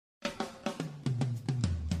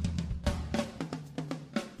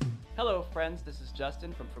Hello, friends. This is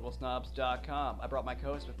Justin from FrugalSnobs.com. I brought my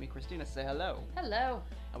co-host with me, Christina. Say hello. Hello.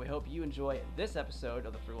 And we hope you enjoy this episode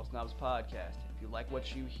of the Frugal Snobs podcast. If you like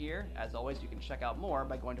what you hear, as always, you can check out more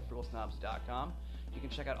by going to FrugalSnobs.com. You can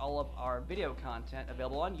check out all of our video content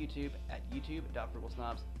available on YouTube at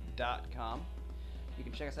youtube.frugalsnobs.com. You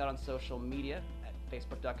can check us out on social media at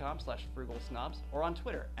facebook.com/frugalsnobs or on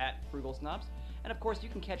Twitter at frugalsnobs. And of course, you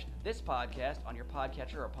can catch this podcast on your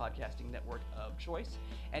podcatcher or podcasting network of choice.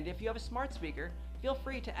 And if you have a smart speaker, feel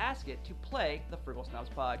free to ask it to play the Frugal Snobs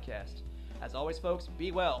podcast. As always, folks,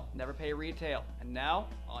 be well, never pay retail. And now,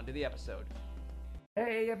 on to the episode.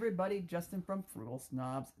 Hey everybody, Justin from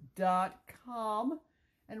FrugalSnobs.com,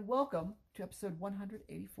 and welcome to episode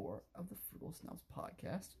 184 of the Frugal Snobs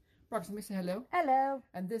podcast. Brox, let me say hello. Hello.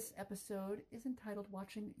 And this episode is entitled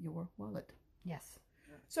Watching Your Wallet. Yes.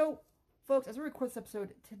 So, folks, as we record this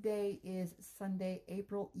episode, today is Sunday,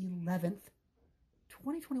 April 11th,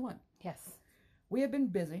 2021. Yes. We have been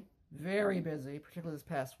busy, very busy, particularly this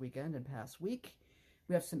past weekend and past week.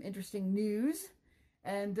 We have some interesting news,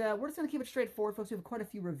 and we're just going to keep it straightforward, folks. We have quite a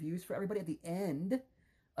few reviews for everybody at the end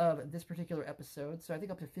of this particular episode, so I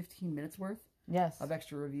think up to 15 minutes worth of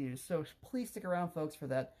extra reviews. So please stick around, folks, for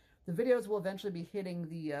that. The videos will eventually be hitting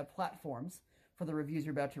the platforms for the reviews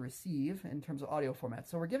you're about to receive in terms of audio format.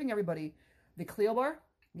 So we're giving everybody the Clio Bar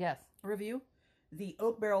review, the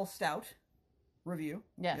Oak Barrel Stout review,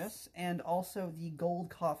 and also the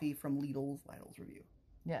Gold Coffee from Lidl's review.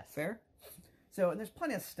 Yes. Fair? So, and there's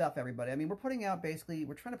plenty of stuff, everybody. I mean, we're putting out basically,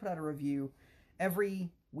 we're trying to put out a review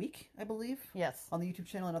every week, I believe. Yes. On the YouTube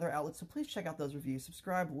channel and other outlets. So please check out those reviews.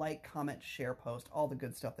 Subscribe, like, comment, share, post, all the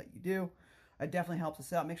good stuff that you do. It definitely helps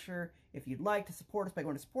us out. Make sure, if you'd like to support us by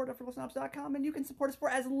going to support.frugalsnobs.com, and you can support us for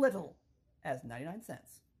as little as 99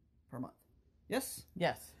 cents per month. Yes?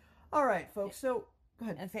 Yes. All right, folks. So, go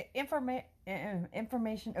ahead. And say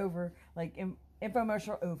information over, like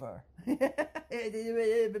infomercial over. You're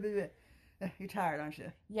tired, aren't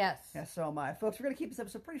you? Yes. Yeah, so am I. Folks, we're going to keep this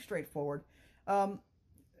episode pretty straightforward.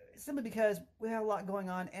 Simply because we have a lot going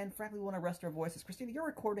on, and frankly, we want to rest our voices. Christina, you're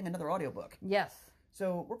recording another audiobook. Yes.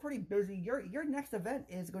 So we're pretty busy. Your next event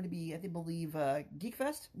is going to be, I believe, Geek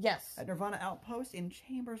Fest? Yes. At Nirvana Outpost in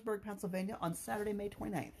Chambersburg, Pennsylvania on Saturday, May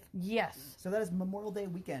 29th. Yes. So that is Memorial Day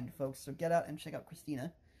weekend, folks. So get out and check out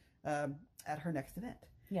Christina at her next event.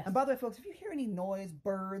 Yes. And by the way, folks, if you hear any noise,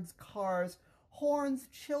 birds, cars, horns,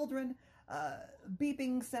 children,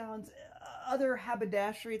 beeping sounds, other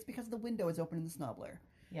haberdashery, it's because the window is open in the snob lair.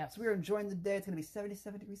 Yes. So we are enjoying the day. It's going to be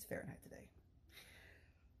 77 degrees Fahrenheit today.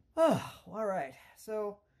 Oh, all right.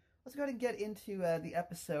 So let's go ahead and get into the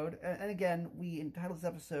episode. And again, we entitled this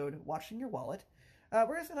episode "Watching Your Wallet."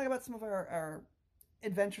 We're just going to talk about some of our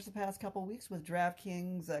adventures the past couple of weeks with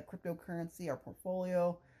DraftKings, cryptocurrency, our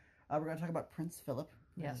portfolio. We're going to talk about Prince Philip,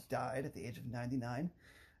 who has died at the age of 99.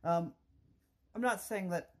 I'm not saying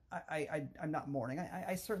that I'm not mourning.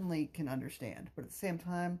 I certainly can understand, but at the same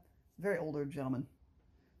time, very older gentleman.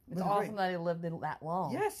 It's awesome that he lived that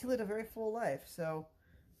long. Yes, he lived a very full life. So.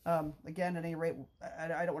 Again, at any rate,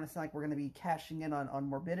 I don't want to sound like we're going to be cashing in on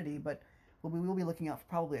morbidity, but we will be looking out for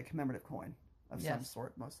probably a commemorative coin of some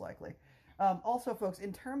sort, most likely. Also, folks,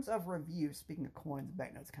 in terms of reviews, speaking of coins and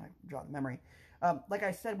banknotes, kind of draw the memory. Like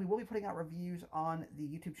I said, we will be putting out reviews on the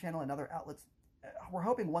YouTube channel and other outlets. We're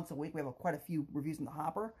hoping once a week. We have quite a few reviews in the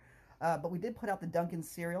hopper. But we did put out the Dunkin'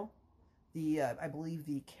 cereal, I believe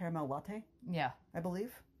the caramel latte. Yeah. I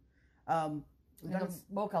believe. The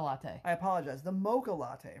mocha latte. I apologize. The mocha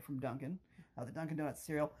latte from Dunkin', the Dunkin' Donuts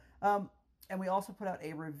cereal. And we also put out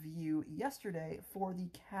a review yesterday for the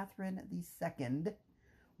Catherine II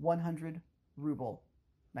 100 ruble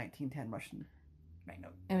 1910 Russian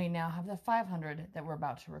banknote. And we now have the 500 that we're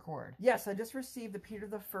about to record. Yes, I just received the Peter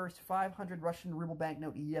I 500 Russian ruble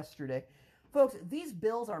banknote yesterday. Folks, these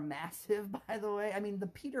bills are massive, by the way. I mean, the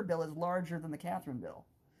Peter bill is larger than the Catherine bill.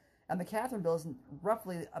 And the Catherine bill is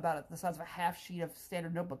roughly about the size of a half sheet of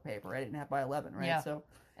standard notebook paper, 8.5 by 11, right? Yeah. So,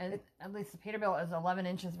 and at least the Peterbilt is 11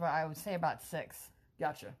 inches, but I would say about 6.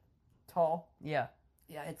 Gotcha. Tall. Yeah.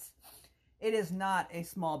 Yeah, it is not a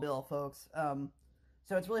small bill, folks. So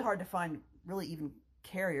it's really hard to find really even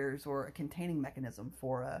carriers or a containing mechanism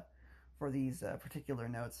for these particular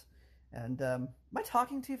notes. And am I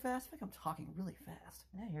talking too fast? I think I'm talking really fast.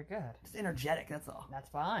 Yeah, you're good. Just energetic, that's all. That's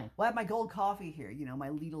fine. Well, I have my gold coffee here, my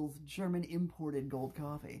Lidl's German imported gold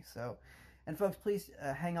coffee. So, and folks, please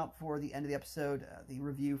hang out for the end of the episode. The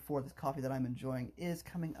review for this coffee that I'm enjoying is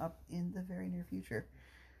coming up in the very near future.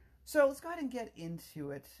 So let's go ahead and get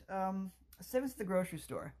into it. Savings at the grocery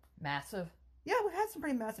store. Massive. Yeah, we've had some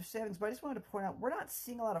pretty massive savings, but I just wanted to point out we're not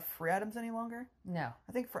seeing a lot of free items any longer. No.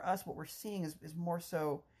 I think for us, what we're seeing is more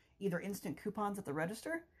so either instant coupons at the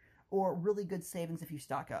register or really good savings if you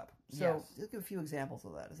stock up. So Yes. let's give a few examples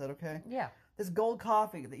of that. Is that okay? Yeah. This gold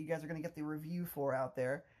coffee that you guys are going to get the review for out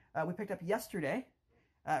there, we picked up yesterday.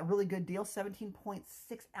 Really good deal, 17.6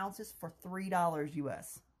 ounces for $3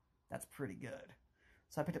 US. That's pretty good.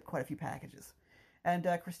 So I picked up quite a few packages. And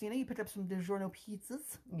Christina, you picked up some DiGiorno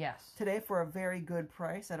pizzas Yes. today for a very good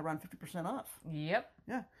price at around 50% off. Yep.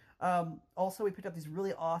 Yeah. Also, we picked up these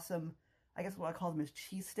really awesome, I guess what I call them is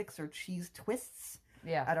cheese sticks or cheese twists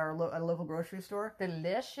Yeah. at our at a local grocery store.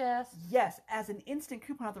 Delicious. Yes, as an instant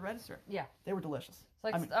coupon at the register. Yeah. They were delicious. It's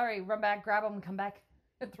like, I mean, all right, run back, grab them, come back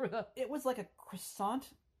through the. it was like a croissant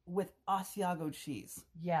with Asiago cheese.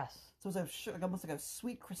 Yes. So it was like almost like a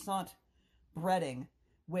sweet croissant breading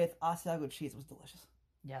with Asiago cheese. It was delicious.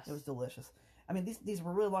 Yes. It was delicious. I mean, these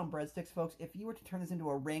were really long breadsticks, folks. If you were to turn this into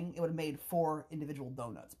a ring, it would have made 4 individual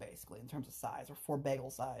donuts, basically, in terms of size, or 4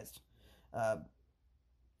 bagel-sized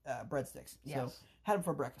breadsticks. Yes. So, had them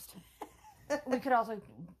for breakfast. We could also,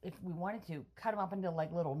 if we wanted to, cut them up into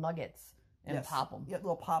like little nuggets and Yes. pop them. Yeah,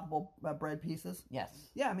 little poppable bread pieces. Yes.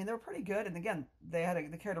 Yeah, I mean, they were pretty good. And again, they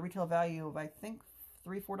carried a retail value of, I think,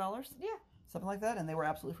 $3-4. Yeah. Something like that, and they were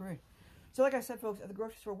absolutely free. So like I said, folks, at the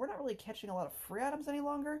grocery store, we're not really catching a lot of free items any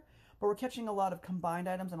longer, but we're catching a lot of combined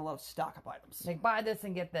items and a lot of stock-up items. Like, buy this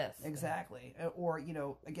and get this. Exactly. Or, you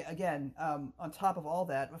know, again, on top of all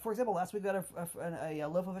that, for example, last week we got a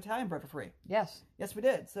loaf of Italian bread for free. Yes. Yes, we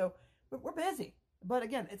did. So we're busy. But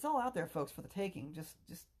again, it's all out there, folks, for the taking. Just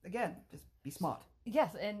be smart.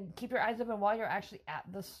 Yes, and keep your eyes open while you're actually at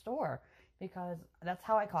the store, because that's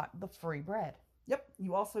how I caught the free bread. Yep.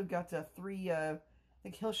 You also got 3, I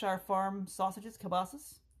think, Hillshire Farm sausages,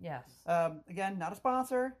 kielbasa's. Yes. Again, not a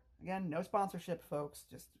sponsor. Again, no sponsorship, folks.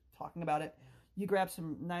 Just talking about it. You grab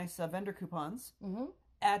some nice vendor coupons Mm-hmm.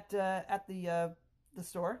 at the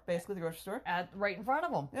store, basically the grocery store. Right in front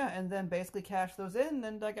of them. Yeah, and then basically cash those in,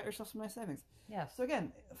 and got yourself some nice savings. Yes. So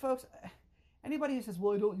again, folks, anybody who says,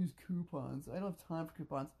 "Well, I don't use coupons. I don't have time for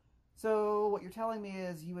coupons." So what you're telling me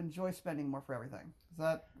is you enjoy spending more for everything. Is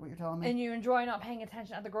that what you're telling me? And you enjoy not paying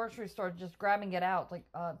attention at the grocery store, just grabbing it out. Like,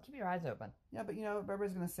 keep your eyes open. Yeah, but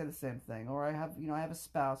everybody's gonna say the same thing. Or I have a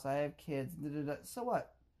spouse, I have kids. Da, da, da. So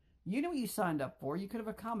what? You knew what you signed up for. You could have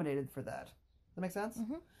accommodated for that. Does that make sense?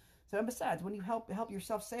 Mm-hmm. So, and besides, when you help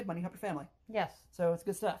yourself save money, you help your family. Yes. So it's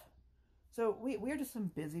good stuff. So we are just some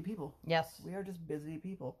busy people. Yes. We are just busy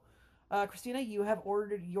people. Christina, you have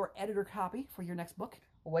ordered your editor copy for your next book.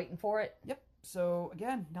 Waiting for it. Yep. So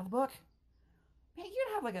again, now the book. Man,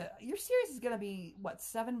 you're gonna have your series is gonna be what,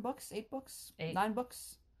 7 books, 8 books, 8. 9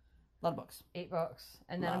 books, a lot of books. 8 books.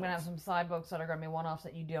 And then Lot I'm of going to have books. some side books that are going to be one-offs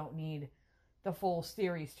that you don't need the full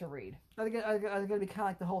series to read. Are they gonna be kind of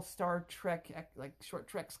like the whole Star Trek, like short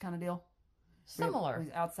treks kind of deal? Similar.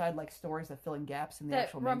 These outside like stories that fill in gaps in the That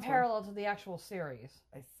actual run main story? parallel to the actual series.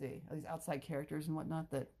 I see. Are these outside characters and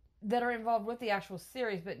whatnot That are involved with the actual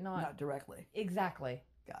series, but not directly. exactly.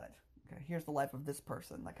 Got it. Okay. Here's the life of this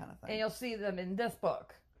person, that kind of thing. And you'll see them in this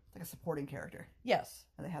book. It's like a supporting character, Yes,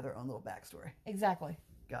 and they have their own little backstory. exactly.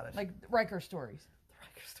 Got it. Like Riker stories. the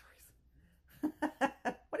Riker stories.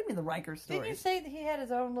 What do you mean the Riker stories? Didn't you say that he had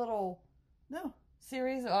his own little No.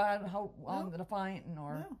 series on the Defiant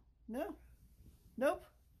or Nope.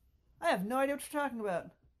 I have no idea what you're talking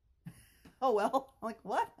about. Oh well. I'm like,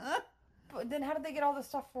 what? Huh? But then how did they get all this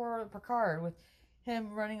stuff for Picard with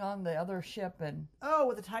him running on the other ship and Oh,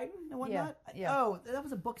 with the Titan and whatnot? yeah. Oh, that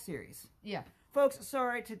was a book series. yeah. Folks,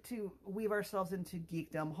 sorry to weave ourselves into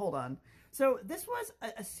geekdom. Hold on. So this was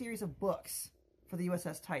a series of books for the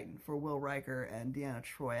USS Titan for Will Riker and Deanna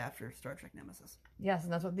Troi after Star Trek Nemesis. Yes,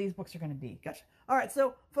 and that's what these books are going to be. Gotcha. All right,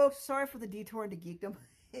 so folks, sorry for the detour into geekdom.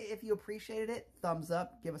 If you appreciated it, thumbs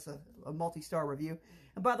up. Give us a multi-star review.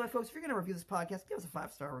 And by the way, folks, if you're going to review this podcast, give us a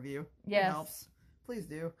 5-star review. Yes. It helps. Please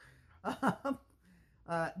do.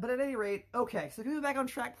 But at any rate, okay, so can we be back on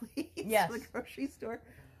track, please? Yes. For the grocery store.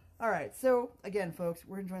 All right, so again, folks,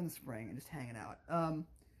 we're enjoying the spring and just hanging out.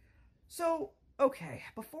 So, okay,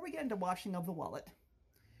 before we get into watching of the wallet,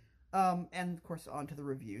 and of course on to the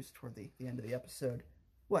reviews toward the end of the episode.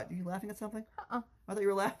 What, are you laughing at something? Uh-uh. I thought you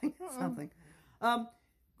were laughing at something.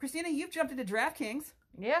 Christina, you've jumped into DraftKings,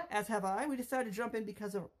 Yeah. as have I. We decided to jump in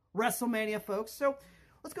because of WrestleMania, folks. So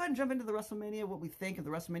let's go ahead and jump into the WrestleMania, what we think of the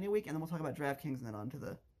WrestleMania week, and then we'll talk about DraftKings and then on to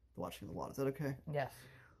the watching of the wallet. Is that okay? Yes.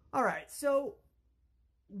 All right, so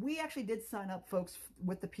we actually did sign up, folks,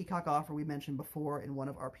 with the Peacock offer we mentioned before in one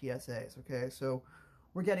of our PSAs, okay? So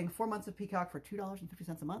we're getting 4 months of Peacock for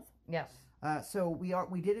 $2.50 a month. Yes. So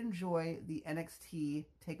we did enjoy the NXT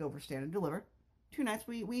TakeOver Stand and Deliver. 2 nights.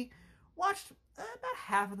 We watched about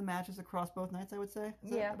half of the matches across both nights, I would say.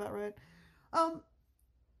 Is that Yeah. about right?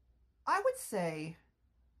 I would say,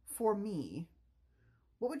 for me,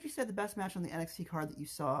 what would you say the best match on the NXT card that you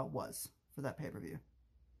saw was for that pay-per-view?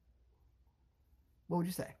 What would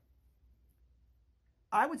you say?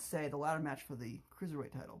 I would say the ladder match for the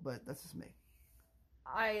Cruiserweight title, but that's just me.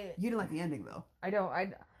 You didn't like the ending, though. I don't.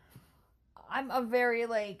 I'm a very,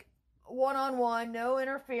 like, one-on-one, no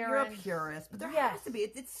interference. You're a purist, but there has to be.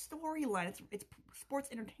 It's storyline. It's sports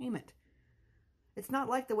entertainment. It's not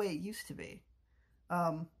like the way it used to be.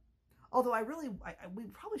 Although we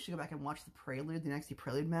probably should go back and watch the Prelude, the NXT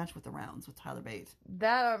Prelude match with the Rounds with Tyler Bate.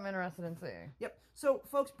 That I'm interested in seeing. Yep. So,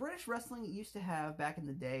 folks, British wrestling used to have back in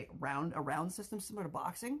the day a round system similar to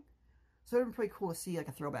boxing. So it would be pretty cool to see like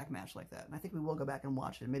a throwback match like that. And I think we will go back and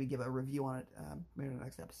watch it and maybe give a review on it maybe in the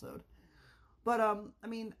next episode. But I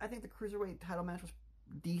mean, I think the Cruiserweight title match was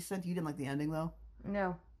decent. You didn't like the ending though?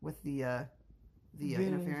 No. With the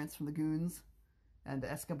interference from the Goons and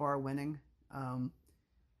Escobar winning.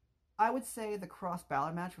 I would say the Cross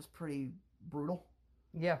Balor match was pretty brutal.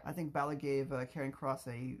 Yeah. I think Balor gave Karrion Kross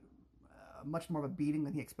a much more of a beating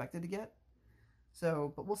than he expected to get.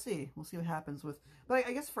 So, but we'll see. We'll see what happens with. But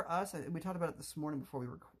I guess for us, we talked about it this morning before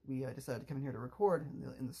we decided to come in here to record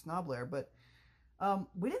in the Snob Lair. But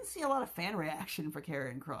we didn't see a lot of fan reaction for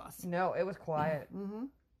Karrion Kross. No, it was quiet. Mm-hmm.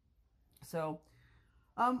 So,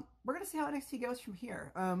 we're gonna see how NXT goes from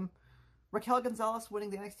here. Raquel Gonzalez winning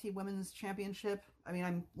the NXT Women's Championship. I mean,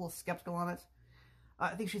 I'm a little skeptical on it.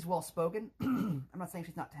 I think she's well spoken. I'm not saying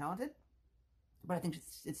she's not talented, but I think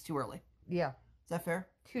it's too early. Yeah. Is that fair?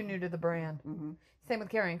 Too new to the brand. Mm-hmm. Same with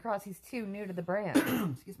Karrion Kross. He's too new to the brand.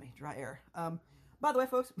 Excuse me, dry air. By the way,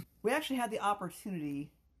 folks, we actually had the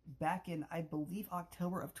opportunity back in, I believe,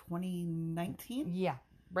 October of 2019. Yeah,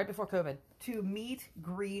 right before COVID. To meet,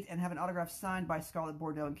 greet, and have an autograph signed by Scarlett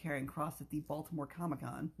Bordeaux and Karrion Kross at the Baltimore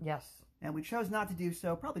Comic-Con. Yes. And we chose not to do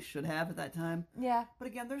so. Probably should have at that time. Yeah. But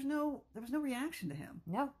again, there was no reaction to him.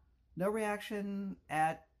 No. No reaction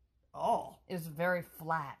at all. It was very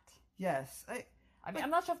flat. Yes. I mean,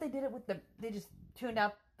 I'm not sure if they did it they just tuned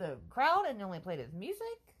out the crowd and only played his music.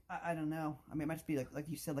 I don't know. I mean, it might just be like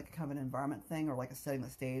you said, like a kind of an environment thing or like a setting the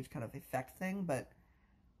stage kind of effect thing. But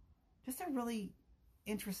just a really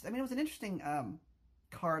interesting. I mean, it was an interesting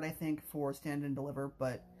card, I think, for Stand and Deliver.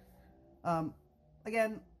 But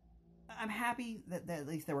again, I'm happy that at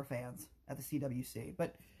least there were fans at the CWC.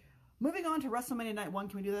 But moving on to WrestleMania Night 1,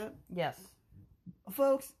 can we do that? Yes.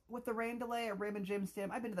 Folks, with the rain delay at Raymond James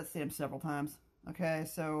Stadium, I've been to that stadium several times. Okay,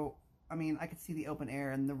 so, I mean, I could see the open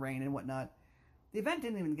air and the rain and whatnot. The event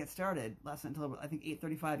didn't even get started last night until, I think,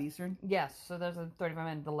 8:35 Eastern. Yes, so there's a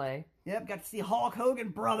 35-minute delay. Yep, got to see Hulk Hogan,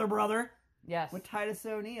 brother. Yes. With Titus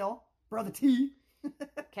O'Neil, brother T.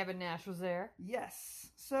 Kevin Nash was there. Yes.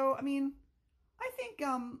 So, I mean, I think,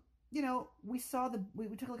 you know, we saw we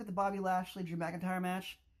took a look at the Bobby Lashley, Drew McIntyre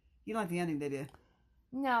match. You don't like the ending, did you?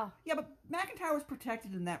 No. Yeah, but McIntyre was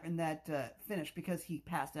protected in that finish because he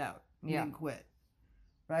passed out. He didn't quit.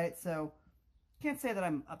 Right? So, can't say that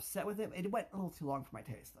I'm upset with it. It went a little too long for my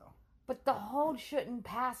taste, though. But the hold shouldn't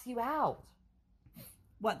pass you out.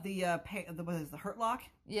 What, what is the Hurt Lock?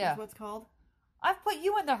 Yeah. That's what it's called? I've put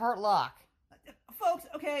you in the Hurt Lock. Folks,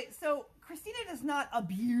 okay, so Christina does not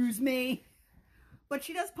abuse me, but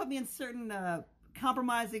she does put me in certain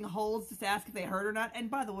compromising holds just to ask if they hurt or not. And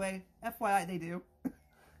by the way, FYI, they do.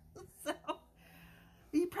 So, are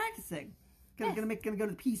you practicing? Gonna go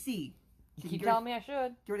to the PC. You keep telling me I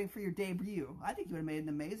should. Getting for your debut. I think you would have made an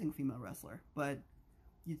amazing female wrestler, but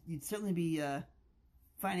you'd certainly be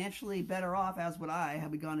financially better off, as would I,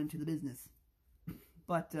 had we gone into the business.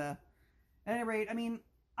 But at any rate, I mean,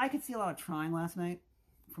 I could see a lot of trying last night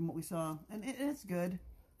from what we saw, and it's good.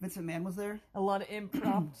 Vince McMahon was there. A lot of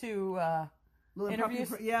impromptu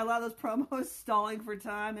interviews. Yeah, a lot of those promos stalling for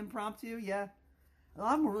time, impromptu. Yeah, a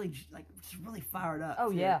lot of them were really just really fired up.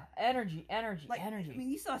 Oh too. yeah, energy. I mean,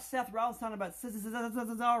 you saw Seth Rollins talking about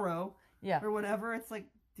Cesaro, yeah, or whatever. It's like,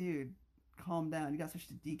 dude, calm down. You got to switch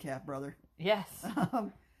to decaf, brother. Yes.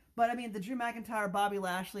 But I mean, the Drew McIntyre Bobby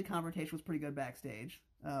Lashley confrontation was pretty good backstage.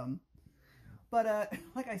 But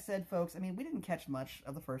like I said, folks, I mean, we didn't catch much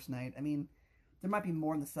of the first night. I mean, there might be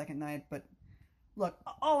more in the second night, but look,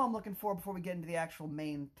 all I'm looking for before we get into the actual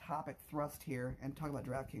main topic thrust here and talk about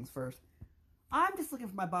DraftKings first, I'm just looking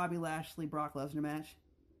for my Bobby Lashley Brock Lesnar match.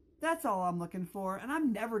 That's all I'm looking for, and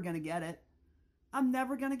I'm never gonna get it. I'm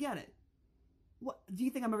never gonna get it. What do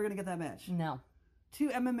you think I'm ever gonna get that match? No. Two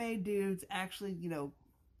MMA dudes actually, you know,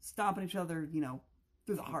 stomping each other, you know,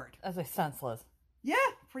 through the heart. As a senseless. Yeah,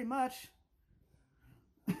 pretty much.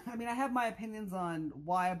 I mean, I have my opinions on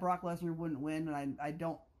why Brock Lesnar wouldn't win, and I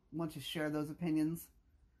don't want to share those opinions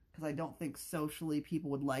because I don't think socially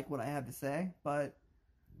people would like what I have to say. But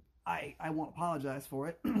I won't apologize for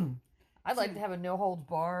it. I'd like to have a no holds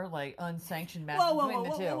bar, like unsanctioned match Whoa, between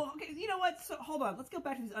the two. Okay, you know what? So hold on. Let's go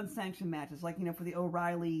back to these unsanctioned matches, like for the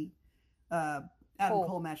O'Reilly, Adam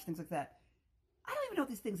Cole match, things like that. I don't even know what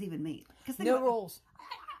these things even mean. No rules.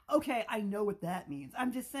 Okay, I know what that means.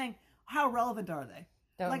 I'm just saying, how relevant are they?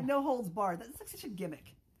 Like no holds barred. That's like such a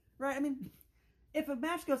gimmick, right? I mean, if a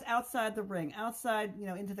match goes outside the ring, outside,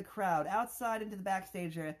 into the crowd, outside into the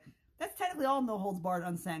backstage area, that's technically all no holds barred,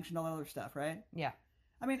 unsanctioned, all that other stuff, right? Yeah.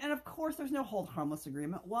 I mean, and of course there's no hold harmless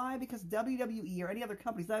agreement. Why? Because WWE or any other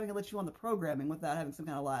company's not even going to let you on the programming without having some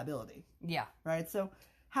kind of liability. Yeah. Right? So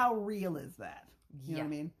how real is that? You know what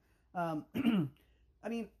I mean? I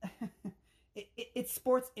mean, it's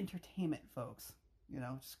sports entertainment, folks.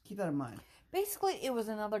 Just keep that in mind. Basically, it was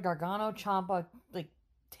another Gargano Ciampa, like,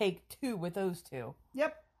 take two with those two.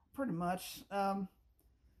 Yep, pretty much.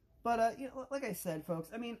 But like I said, folks,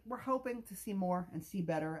 I mean, we're hoping to see more and see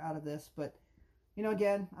better out of this, but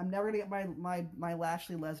again, I'm never gonna get my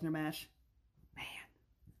Lashley Lesnar match. Man,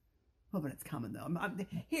 hoping it's coming though.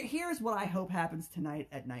 Here's what I hope happens tonight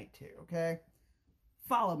at night 2. Okay,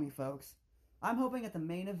 follow me, folks. I'm hoping at the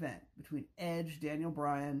main event between Edge, Daniel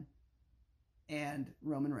Bryan, and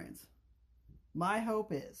Roman Reigns. My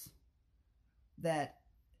hope is that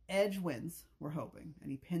Edge wins. We're hoping,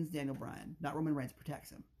 and he pins Daniel Bryan. Not Roman Reigns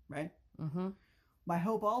protects him, right? Mm-hmm. My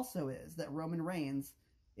hope also is that Roman Reigns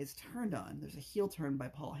is turned on. There's a heel turn by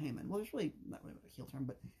Paul Heyman. Well, there's really not really a heel turn,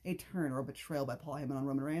 but a turn or a betrayal by Paul Heyman on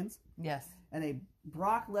Roman Reigns. Yes. And a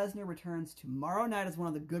Brock Lesnar returns tomorrow night as one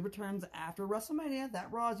of the good returns after WrestleMania.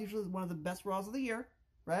 That Raw is usually one of the best Raws of the year,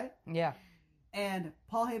 right? Yeah. And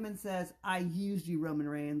Paul Heyman says, I used you, Roman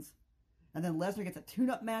Reigns. And then Lesnar gets a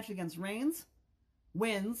tune-up match against Reigns,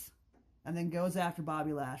 wins, and then goes after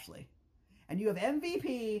Bobby Lashley. And you have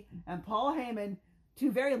MVP and Paul Heyman,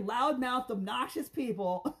 two very loud-mouthed, obnoxious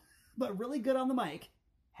people, but really good on the mic.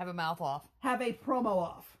 Have a mouth off. Have a promo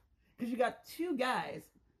off. Because you got two guys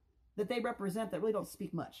that they represent that really don't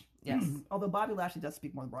speak much. Yes. Although Bobby Lashley does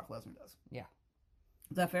speak more than Brock Lesnar does. Yeah.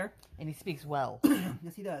 Is that fair? And he speaks well.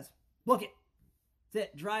 Yes, he does. Book it. That's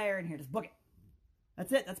it. Dry air in here. Just book it.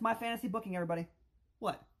 That's it. That's my fantasy booking, everybody.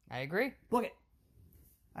 What? I agree. Book it.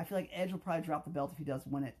 I feel like Edge will probably drop the belt if he does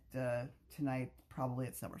win it tonight, probably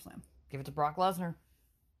at SummerSlam. Give it to Brock Lesnar.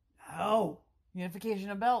 Oh. Unification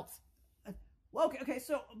of belts. Well, okay.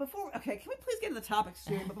 So can we please get into the topic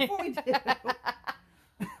soon? But before we do,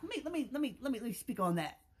 let me speak on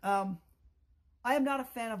that. I am not a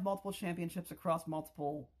fan of multiple championships across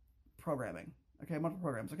multiple programming. Okay, multiple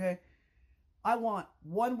programs. Okay, I want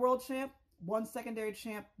one world champ, one secondary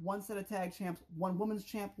champ, one set of tag champs, one women's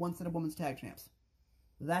champ, one set of women's tag champs.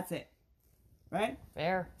 That's it. Right?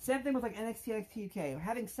 Fair. Same thing with like NXT, NXT UK.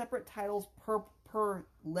 Having separate titles per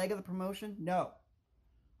leg of the promotion? No.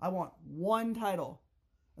 I want one title.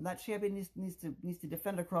 And that champion needs to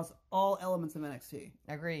defend across all elements of NXT.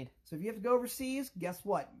 Agreed. So if you have to go overseas, guess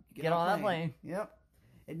what? Get on that plane. Yep.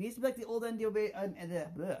 It needs to be like the old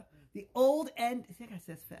NWA. The old I think I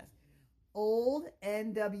said this fast. Old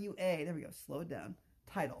NWA. There we go. Slow it down.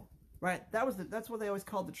 Title. Right. That's what they always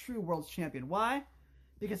called the true world's champion. Why?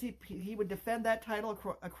 Because he would defend that title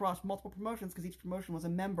across multiple promotions because each promotion was a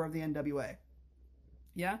member of the NWA.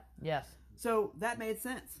 Yeah? Yes. So that made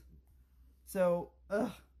sense. So, I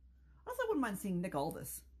also wouldn't mind seeing Nick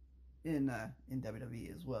Aldis in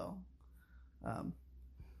WWE as well.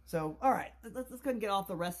 So, all right, let's go ahead and get off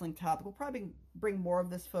the wrestling topic. We'll probably bring more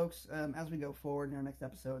of this, folks, as we go forward in our next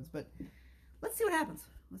episodes. But let's see what happens.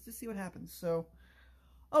 Let's just see what happens. So,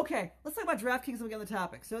 okay, let's talk about DraftKings and we get on the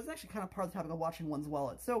topic. So it's actually kind of part of the topic of watching one's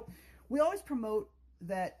wallet. So we always promote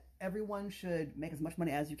that everyone should make as much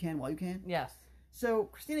money as you can while you can. Yes. So,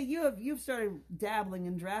 Christina, you've started dabbling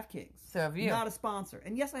in DraftKings. So have you. Not a sponsor.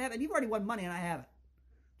 And yes, I have. And you've already won money, and I haven't.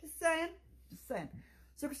 Just saying.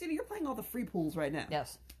 So, Christina, you're playing all the free pools right now.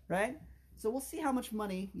 Yes. Right? So we'll see how much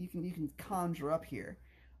money you can conjure up here.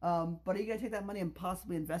 But are you going to take that money and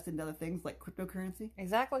possibly invest it into other things like cryptocurrency?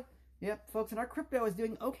 Exactly. Yep, folks, and our crypto is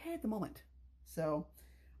doing okay at the moment. So,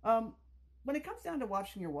 when it comes down to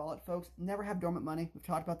watching your wallet, folks, never have dormant money. We've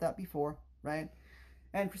talked about that before, right?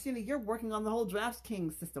 And Christina, you're working on the whole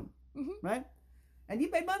DraftKings system, right? And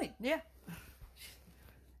you've made money. Yeah.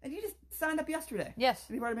 And you just signed up yesterday. Yes.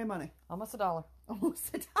 And you've already made money. Almost $1.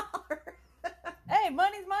 Almost $1. Hey,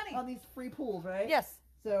 money's money. On these free pools, right? Yes.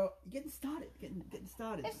 So, getting started. Getting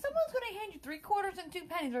started. If someone's going to hand you 3 quarters and 2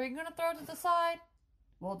 pennies, are you going to throw it to the side?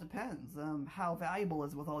 Well, it depends. How valuable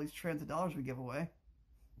is it with all these trillions of dollars we give away?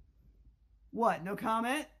 What? No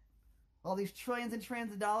comment? All these trillions and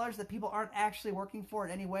trillions of dollars that people aren't actually working for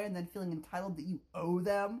in any way and then feeling entitled that you owe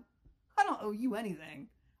them? I don't owe you anything.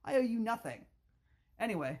 I owe you nothing.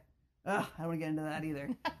 Anyway, I don't want to get into that either.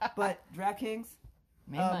 But DraftKings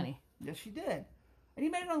Made money. Yes, she did. And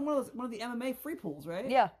you made it on one of the MMA free pools, right?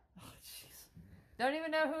 Yeah. Oh, jeez. Don't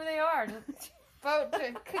even know who they are. Just vote.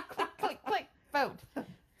 Click, vote.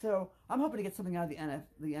 So I'm hoping to get something out of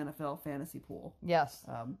the NFL fantasy pool. Yes.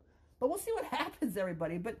 But we'll see what happens,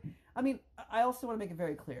 everybody. But, I mean, I also want to make it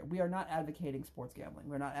very clear. We are not advocating sports gambling.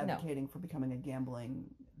 We're not advocating for becoming a gambling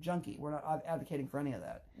junkie. We're not advocating for any of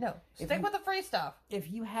that. No. Stick with the free stuff.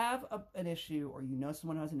 If you have an issue or you know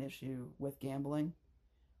someone who has an issue with gambling,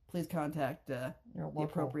 please contact the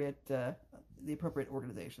appropriate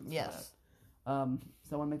organizations. Yes. So I want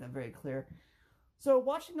to make that very clear. So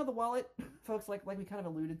watching the wallet, folks, like we kind of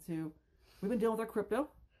alluded to, we've been dealing with our crypto.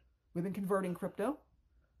 We've been converting crypto.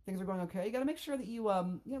 Things are going okay. You got to make sure that you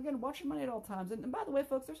again, watch your money at all times. And by the way,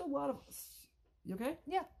 folks, there's a lot of... You okay?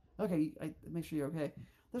 Yeah. Okay, make sure you're okay.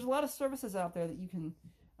 There's a lot of services out there that you can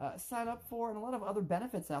sign up for, and a lot of other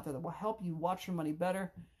benefits out there that will help you watch your money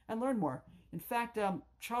better and learn more. In fact,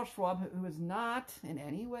 Charles Schwab, who is not in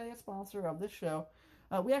any way a sponsor of this show,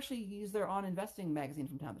 we actually use their On Investing magazine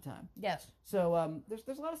from time to time. Yes. So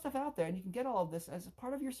there's a lot of stuff out there, and you can get all of this as a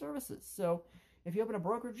part of your services. So if you open a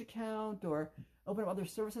brokerage account or open up other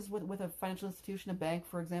services with a financial institution, a bank,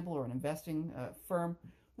 for example, or an investing firm,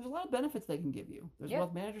 there's a lot of benefits they can give you. There's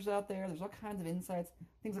wealth managers out there. There's all kinds of insights.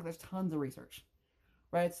 Things like there's tons of research,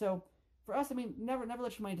 right? So for us, I mean, never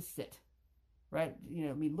let your money just sit, right?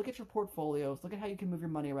 Look at your portfolios. Look at how you can move your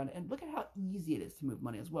money around, and look at how easy it is to move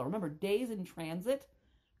money as well. Remember, days in transit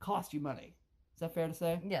cost you money. Is that fair to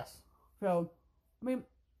say? Yes. So, I mean,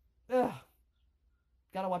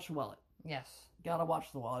 gotta watch your wallet. Yes. Gotta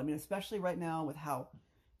watch the wallet. I mean, especially right now with how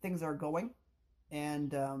things are going,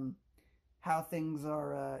 and how things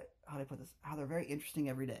are, how do I put this? How they're very interesting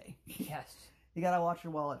every day. Yes. You gotta watch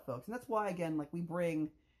your wallet, folks. And that's why, again, like, we bring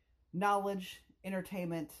knowledge,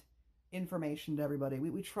 entertainment, information to everybody.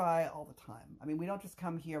 We try all the time. I mean, we don't just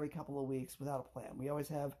come here every couple of weeks without a plan. We always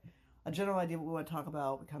have a general idea of what we want to talk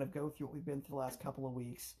about. We kind of go through what we've been through the last couple of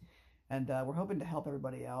weeks. And we're hoping to help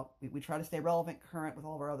everybody out. We try to stay relevant, current with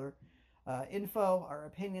all of our other info, our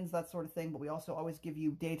opinions, that sort of thing, but we also always give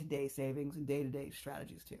you day-to-day savings and day-to-day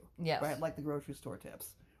strategies too. Yes. Right? Like the grocery store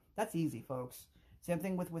tips. That's easy, folks. Same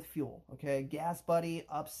thing with fuel, okay? Gas Buddy,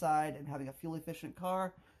 upside, and having a fuel-efficient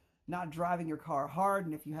car, not driving your car hard,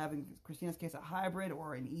 and if you have, in Christina's case, a hybrid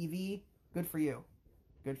or an EV, good for you.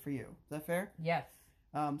 Good for you. Is that fair? Yes.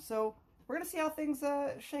 So we're going to see how things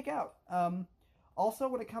shake out. Also,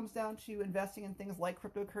 when it comes down to investing in things like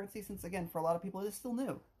cryptocurrency, since, again, for a lot of people, it is still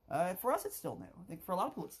new. For us, it's still new. I think for a lot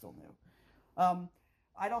of people, it's still new.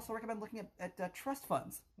 I'd also recommend looking at trust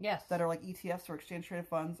funds. Yes. That are like ETFs or exchange-traded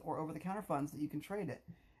funds or over-the-counter funds that you can trade it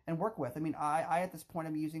and work with. I mean, I at this point,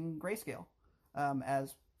 am using Grayscale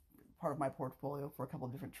as part of my portfolio for a couple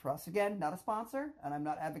of different trusts. Again, not a sponsor, and I'm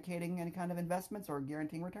not advocating any kind of investments or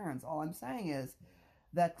guaranteeing returns. All I'm saying is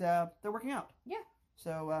that they're working out. Yeah.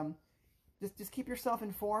 So just keep yourself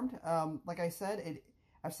informed. Like I said,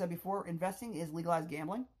 I've said before, investing is legalized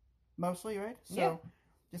gambling. Mostly, right? So,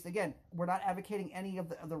 just again, we're not advocating any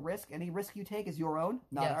of the risk. Any risk you take is your own,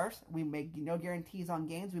 not ours. We make no guarantees on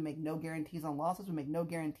gains. We make no guarantees on losses. We make no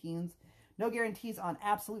guarantees on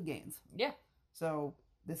absolute gains. Yeah. So,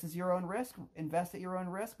 this is your own risk. Invest at your own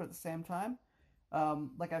risk, but at the same time,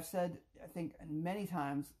 like I've said, I think many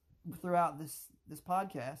times throughout this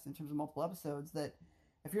podcast, in terms of multiple episodes, that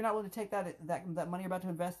if you're not willing to take that money you're about to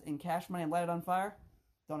invest in cash money and light it on fire,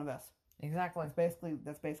 don't invest. Exactly.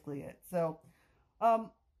 That's basically it. So, can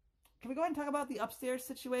we go ahead and talk about the upstairs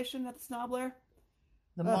situation at the Snobler?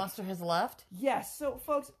 The monster has left? Yes. So,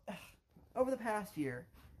 folks, over the past year,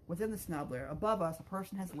 within the Snobler, above us, a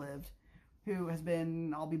person has lived who has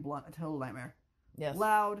been, I'll be blunt, a total nightmare. Yes.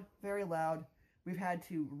 Loud, very loud. We've had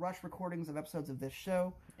to rush recordings of episodes of this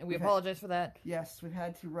show. And we apologize for that. Yes, we've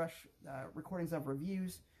had to rush recordings of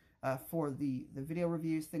reviews for the video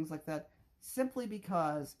reviews, things like that, simply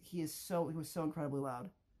because he was so incredibly loud.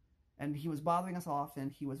 And he was bothering us often.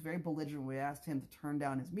 He was very belligerent when we asked him to turn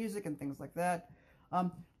down his music and things like that.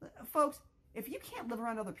 Folks, if you can't live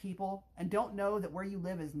around other people and don't know that where you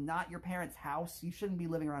live is not your parents' house, you shouldn't be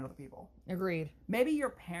living around other people. Agreed. Maybe your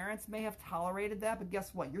parents may have tolerated that, but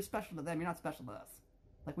guess what? You're special to them. You're not special to us.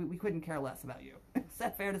 Like, we couldn't care less about you. Is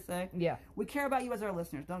that fair to say? Yeah. We care about you as our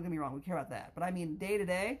listeners. Don't get me wrong. We care about that. But, I mean, day to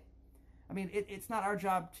day, it's not our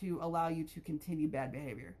job to allow you to continue bad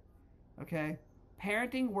behavior. Okay?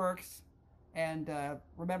 Parenting works. And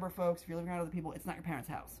remember, folks, if you're living around other people, it's not your parents'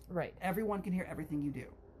 house. Right. Everyone can hear everything you do.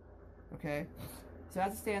 Okay? So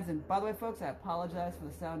as it stands, and by the way, folks, I apologize for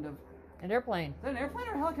the sound of... An airplane. Is that an airplane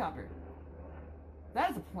or a helicopter?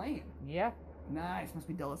 That is a plane. Yeah, Nice. Must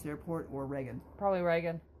be Dulles Airport or Reagan. probably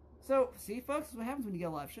Reagan. So, see, folks, this is what happens when you get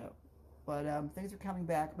a live show. But things are coming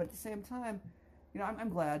back. But at the same time, I'm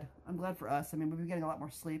glad. I'm glad for us. I mean, we've been getting a lot more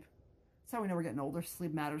sleep. That's how we know we're getting older.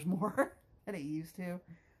 Sleep matters more than it used to.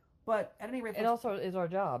 But at any rate, It also is our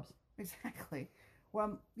jobs. exactly.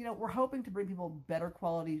 Well, we're hoping to bring people better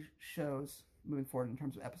quality shows moving forward in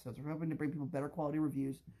terms of episodes. We're hoping to bring people better quality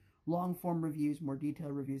reviews, long form reviews, more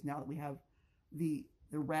detailed reviews. Now that we have the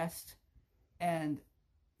rest and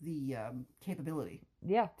the capability,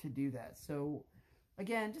 to do that. So,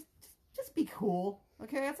 again, just be cool.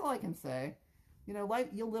 Okay, that's all I can say. Life,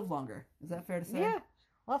 you'll live longer. Is that fair to say? Yeah,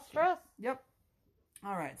 less stress. Yep.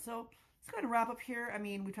 All right, so let's go ahead and wrap up here. I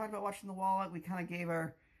mean, we talked about watching the wallet. We kind of gave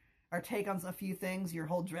our take on a few things. Your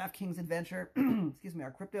whole DraftKings adventure. Excuse me,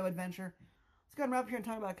 our crypto adventure. Let's go ahead and wrap up here and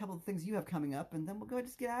talk about a couple of things you have coming up, and then we'll go ahead and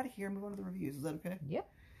just get out of here and move on to the reviews. Is that okay? Yep.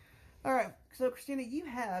 All right, so Christina, you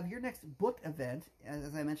have your next booked event,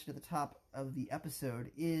 as I mentioned at the top of the episode,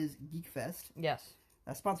 is GeekFest. Yes.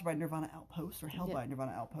 Sponsored by Nirvana Outpost, or held by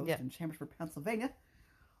Nirvana Outpost in Chambersburg, Pennsylvania,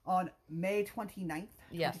 on May 29th,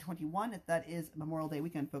 2021. That is Memorial Day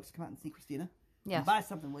weekend, folks. Come out and see Christina. Yes. And buy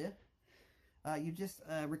something, will you? You just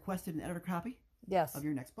requested an editor copy of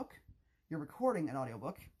your next book. You're recording an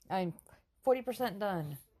audiobook. I'm 40%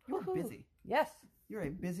 done. You're busy. Yes. You're a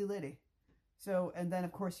busy lady. So, and then,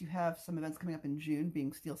 of course, you have some events coming up in June,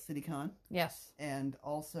 being Steel City Con. Yes. And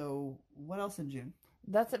also, what else in June?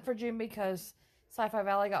 That's it for June because Sci-Fi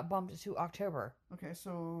Valley got bumped to October. Okay,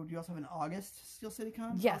 so do you also have an August Steel City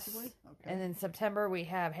Con? Yes. Possibly? Okay. And in September, we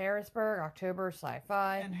have Harrisburg, October,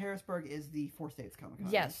 Sci-Fi. And Harrisburg is the Four States Comic Con.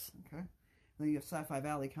 Yes. Okay. And then you have Sci-Fi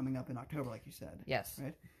Valley coming up in October, like you said. Yes.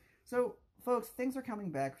 Right? So, folks, things are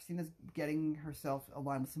coming back. Christina's getting herself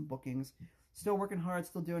aligned with some bookings. Still working hard,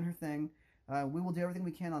 still doing her thing. We will do everything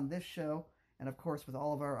we can on this show, and of course with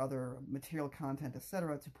all of our other material content,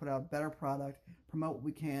 etc., to put out better product, promote what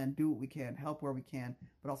we can, do what we can, help where we can,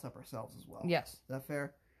 but also help ourselves as well. Yes. Is that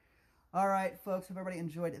fair? All right, folks, hope everybody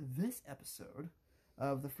enjoyed this episode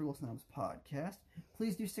of the Frugal Snobs podcast.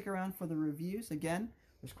 Please do stick around for the reviews. Again,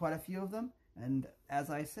 there's quite a few of them, and as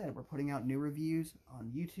I said, we're putting out new reviews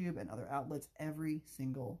on YouTube and other outlets every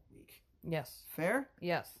single week. Yes. Fair?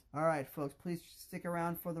 Yes. All right, folks, please stick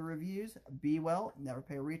around for the reviews. Be well, never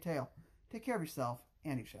pay retail. Take care of yourself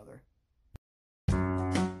and each other.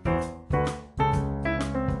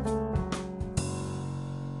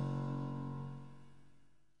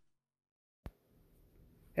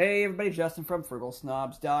 Hey, everybody, Justin from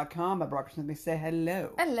FrugalSnobs.com. I brought Christina with me. Say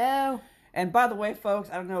hello. Hello. And by the way,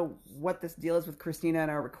 folks, I don't know what this deal is with Christina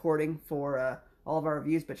and our recording for all of our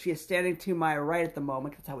reviews, but she is standing to my right at the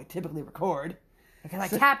moment. That's how we typically record. Because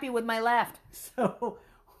I tap you with my left. So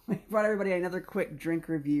we brought everybody another quick drink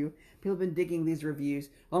review. People have been digging these reviews,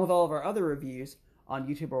 along with all of our other reviews on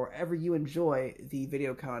YouTube or wherever you enjoy the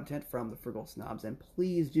video content from the Frugal Snobs. And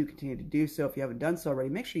please do continue to do so. If you haven't done so already,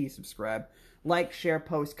 make sure you subscribe, like, share,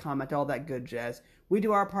 post, comment, all that good jazz. We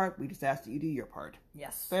do our part. We just ask that you do your part.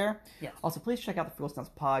 Yes. Fair? Yes. Also, please check out the Frugal Snobs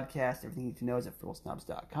podcast. Everything you need to know is at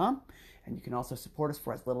frugalsnobs.com. And you can also support us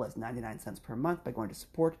for as little as 99 cents per month by going to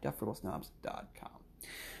support.frugalsnobs.com.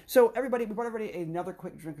 So, everybody, we brought everybody another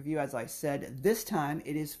quick drink review, as I said. This time,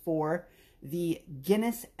 it is for the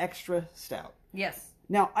Guinness Extra Stout. Yes.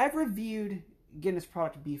 Now, I've reviewed Guinness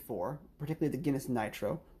product before, particularly the Guinness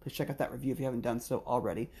Nitro. Please check out that review if you haven't done so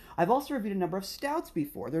already. I've also reviewed a number of stouts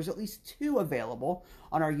before. There's at least 2 available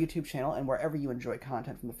on our YouTube channel and wherever you enjoy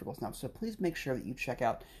content from the Frugal Snobs. So please make sure that you check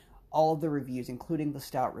out all of the reviews, including the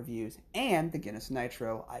stout reviews and the Guinness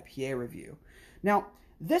Nitro IPA review. Now,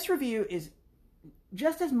 this review is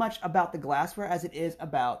just as much about the glassware as it is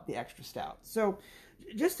about the extra stout. So,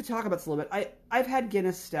 just to talk about this a little bit, I've had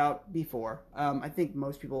Guinness Stout before. I think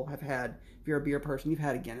most people have had, if you're a beer person, you've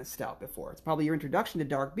had a Guinness Stout before. It's probably your introduction to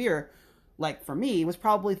dark beer, like for me, was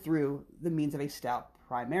probably through the means of a stout,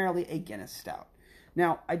 primarily a Guinness Stout.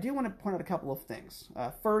 Now, I do want to point out a couple of things.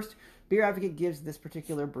 First, Beer Advocate gives this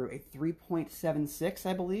particular brew a 3.76,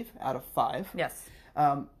 I believe, out of 5. Yes.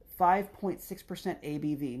 5.6%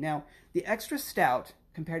 ABV. Now, the extra stout,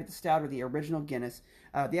 compared to the stout or the original Guinness,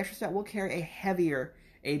 the extra stout will carry a heavier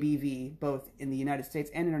ABV, both in the United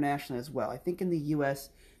States and internationally as well. I think in the U.S.,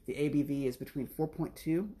 the ABV is between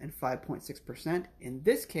 4.2 and 5.6%. In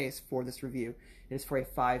this case, for this review, it is for a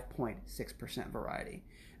 5.6% variety.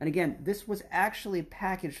 And again, this was actually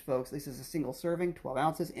packaged, folks, at least as a single serving, 12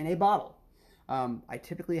 ounces, in a bottle. I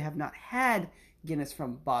typically have not had Guinness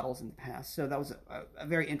from bottles in the past, so that was a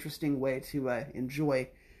very interesting way to enjoy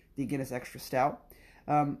the Guinness Extra Stout.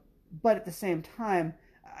 But at the same time,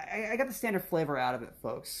 I got the standard flavor out of it,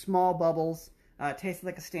 folks. Small bubbles, Tasted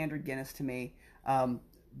like a standard Guinness to me.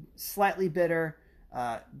 Slightly bitter,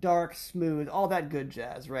 dark, smooth, all that good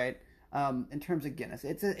jazz, right? In terms of Guinness,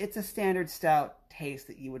 it's a standard stout taste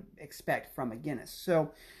that you would expect from a Guinness.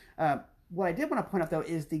 So, what I did want to point out though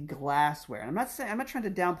is the glassware. And I'm not trying to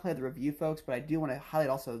downplay the review, folks, but I do want to highlight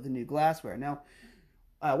also the new glassware. Now,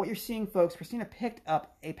 what you're seeing, folks, Christina picked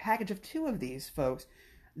up a package of 2 of these, folks.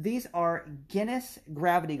 These are Guinness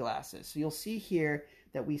gravity glasses. So you'll see here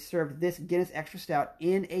that we served this Guinness Extra Stout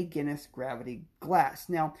in a Guinness gravity glass.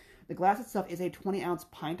 Now, the glass itself is a 20-ounce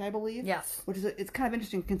pint, I believe. Yes. Which is it's kind of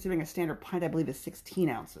interesting considering a standard pint, I believe, is 16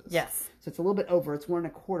 ounces. Yes. So it's a little bit over. It's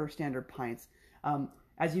 1.25 standard pints.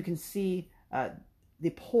 As you can see, the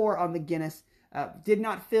pour on the Guinness did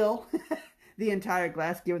not fill the entire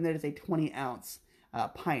glass, given that it's a 20-ounce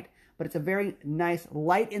pint. But it's a very nice,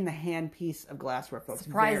 light in the hand piece of glassware, folks.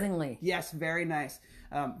 Surprisingly. Yes, very nice.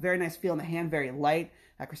 Very nice feel in the hand, very light.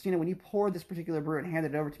 Christina, when you poured this particular brew and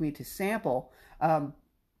handed it over to me to sample,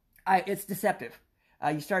 it's deceptive.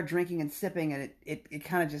 You start drinking and sipping, and it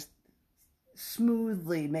kind of just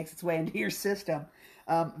smoothly makes its way into your system.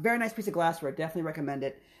 Very nice piece of glassware. Definitely recommend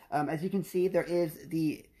it. As you can see, there is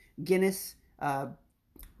the Guinness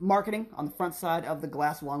marketing on the front side of the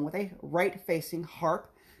glass, along with a right-facing harp.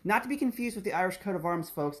 Not to be confused with the Irish coat of arms,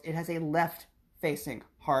 folks. It has a left-facing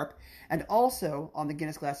harp. And also, on the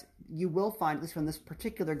Guinness glass, you will find, at least from this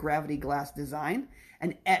particular gravity glass design,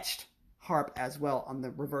 an etched harp as well on the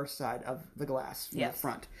reverse side of the glass from the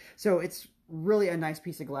front. So it's really a nice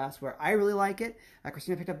piece of glassware. I really like it.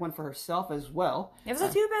 Christina picked up one for herself as well. It was a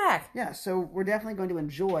 2-pack. Yeah, so we're definitely going to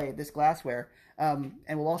enjoy this glassware. And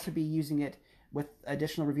we'll also be using it with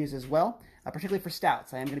additional reviews as well, particularly for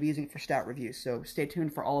stouts. I am going to be using it for stout reviews, so stay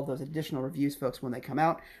tuned for all of those additional reviews, folks, when they come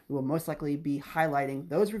out. We will most likely be highlighting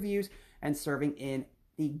those reviews and serving in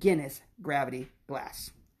the Guinness Gravity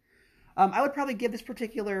glass. I would probably give this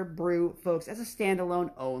particular brew, folks, as a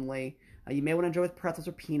standalone only. You may want to enjoy with pretzels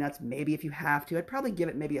or peanuts, maybe if you have to. I'd probably give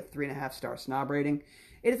it maybe a 3.5-star snob rating.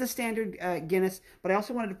 It is a standard Guinness, but I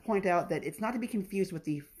also wanted to point out that it's not to be confused with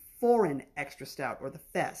the foreign extra stout, or the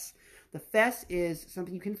Fess. The Fess is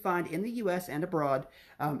something you can find in the U.S. and abroad.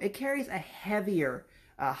 It carries a heavier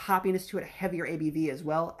hoppiness to it, a heavier ABV as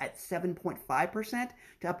well, at 7.5%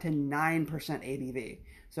 to up to 9% ABV.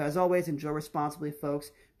 So as always, enjoy responsibly,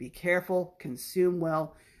 folks. Be careful, consume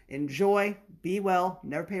well, enjoy, be well,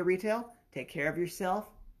 never pay retail, take care of yourself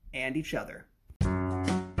and each other.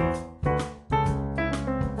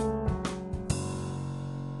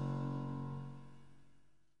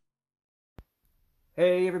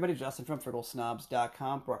 Hey everybody, Justin from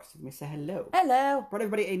FrugalSnobs.com. Brooks, let me say hello. Hello. Brought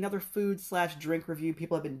everybody another food/drink review.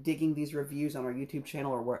 People have been digging these reviews on our YouTube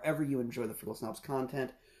channel or wherever you enjoy the Frugal Snobs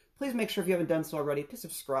content. Please make sure, if you haven't done so already, to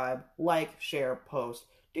subscribe, like, share, post.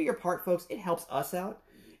 Do your part, folks. It helps us out.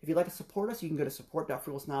 If you'd like to support us, you can go to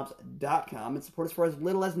support.frugalsnobs.com and support us for as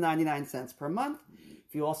little as 99 cents per month.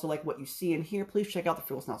 If you also like what you see in here, please check out the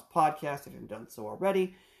Frugal Snobs podcast if you haven't done so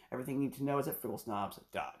already. Everything you need to know is at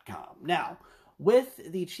frugalsnobs.com. Now,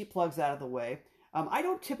 with the cheap plugs out of the way, I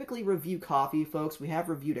don't typically review coffee, folks. We have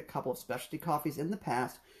reviewed a couple of specialty coffees in the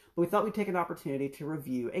past, but we thought we'd take an opportunity to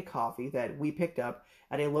review a coffee that we picked up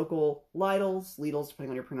at a local Lidl's, depending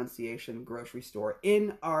on your pronunciation, grocery store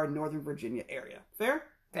in our Northern Virginia area. Fair?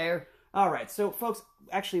 Fair. All right, so folks,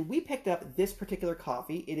 actually, we picked up this particular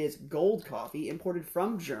coffee. It is Gold Coffee, imported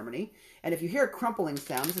from Germany. And if you hear a crumpling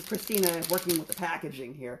sound, this is Christina working with the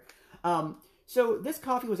packaging here. So this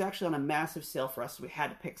coffee was actually on a massive sale for us, so we had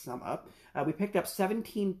to pick some up. We picked up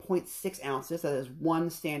 17.6 ounces, that is one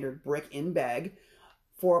standard brick in bag,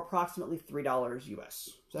 for approximately $3 US.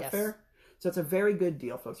 Is that fair? So it's a very good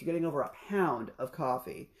deal, folks. You're getting over a pound of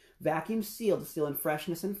coffee, vacuum sealed to seal in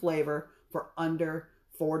freshness and flavor for under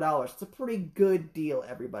 $4. It's a pretty good deal,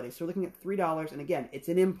 everybody. So we're looking at $3, and again, it's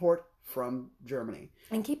an import from Germany.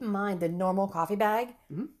 And keep in mind, the normal coffee bag,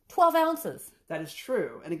 12 ounces. That is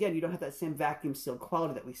true. And again, you don't have that same vacuum sealed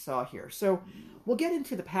quality that we saw here. So we'll get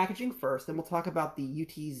into the packaging first, then we'll talk about the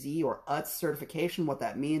UTZ or UTZ certification, what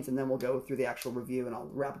that means, and then we'll go through the actual review, and I'll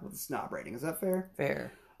wrap up with the snob rating. Is that fair?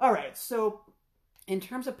 Fair. All right. So in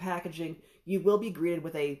terms of packaging, you will be greeted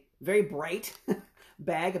with a very bright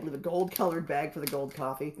bag, I believe a gold-colored bag for the gold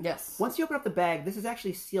coffee. Yes. Once you open up the bag, this is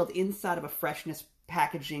actually sealed inside of a freshness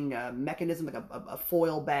packaging mechanism, like a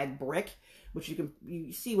foil bag brick, which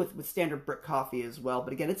you see with standard brick coffee as well.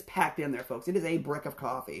 But again, it's packed in there, folks. It is a brick of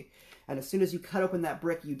coffee. And as soon as you cut open that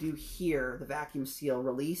brick, you do hear the vacuum seal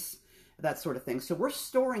release, that sort of thing. So we're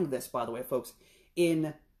storing this, by the way, folks,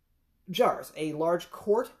 in jars, a large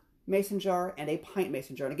quart mason jar and a pint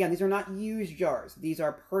mason jar. And again, these are not used jars. These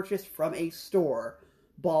are purchased from a store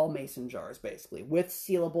ball mason jars, basically, with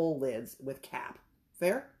sealable lids with cap.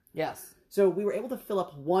 Fair? Yes. So we were able to fill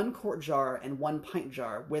up 1 quart jar and 1 pint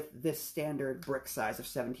jar with this standard brick size of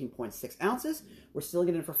 17.6 ounces. We're sealing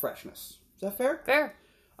it in for freshness. Is that fair? Fair.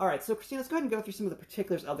 All right, so Christina, let's go ahead and go through some of the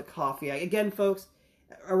particulars of the coffee. Again, folks,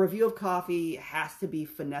 a review of coffee has to be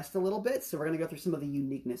finessed a little bit, so we're going to go through some of the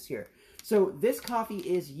uniqueness here. So this coffee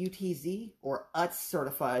is UTZ, or UTZ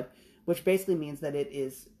certified, which basically means that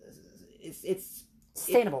it's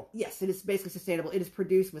sustainable. Yes, it is basically sustainable. It is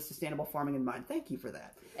produced with sustainable farming in mind. Thank you for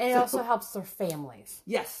that. And it also helps their families.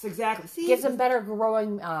 Yes, exactly. See, Gives them better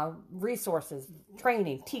growing resources,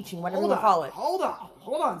 training, teaching, whatever you call it. Hold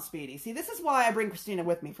on, Speedy. See, this is why I bring Christina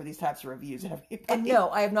with me for these types of reviews. And no,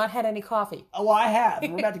 I have not had any coffee. Oh, I have.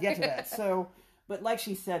 We're about to get to that. So, but like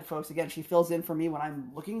she said, folks, again, she fills in for me when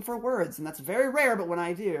I'm looking for words, and that's very rare, but when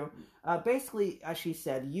I do, basically, as she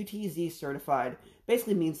said, UTZ certified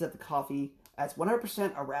basically means that the coffee, that's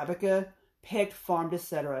 100% Arabica, picked, farmed,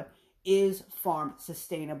 etc., is farmed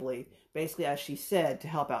sustainably, basically, as she said, to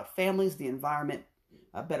help out families, the environment,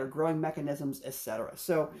 better growing mechanisms, etc.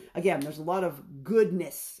 So, again, there's a lot of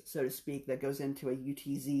goodness, so to speak, that goes into a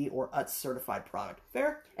UTZ or UTZ certified product.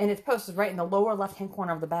 Fair? And it's posted right in the lower left-hand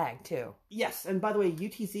corner of the bag, too. Yes, and by the way,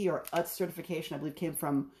 UTZ or UTZ certification, I believe, came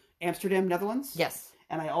from Amsterdam, Netherlands. Yes.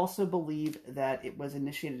 And I also believe that it was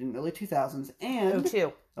initiated in the early 2000s and...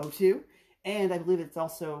 02. And I believe it's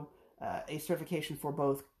also a certification for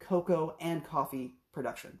both cocoa and coffee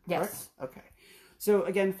production. Correct? Yes. Okay. So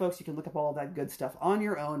again, folks, you can look up all that good stuff on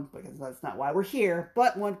your own because that's not why we're here,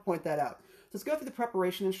 but wanted to point that out. So let's go through the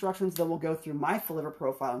preparation instructions, then we'll go through my flavor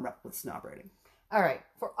profile and wrap with snob rating. All right.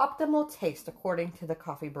 For optimal taste, according to the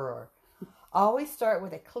coffee brewer, always start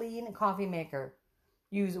with a clean coffee maker.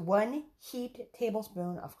 Use 1 heaped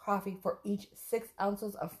tablespoon of coffee for each 6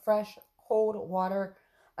 ounces of fresh, cold water.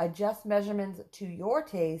 Adjust measurements to your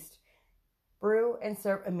taste. Brew and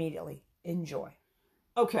serve immediately. Enjoy.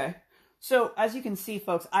 Okay. So, as you can see,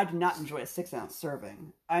 folks, I do not enjoy a 6-ounce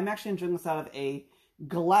serving. I'm actually enjoying this out of a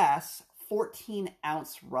glass,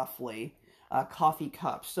 14-ounce roughly, coffee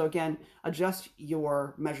cup. So, again, adjust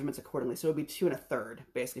your measurements accordingly. So, it would be 2 1/3.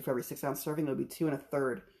 Basically, for every 6-ounce serving, it would be 2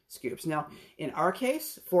 1/3 scoops. Now, in our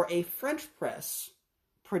case, for a French press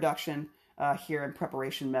production here in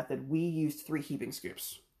preparation method, we used 3 heaping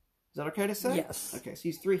scoops. Is that okay to say? Yes. Okay, so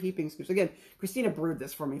use 3 heaping scoops. Again, Christina brewed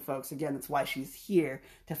this for me, folks. Again, that's why she's here,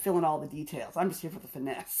 to fill in all the details. I'm just here for the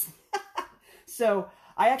finesse. So,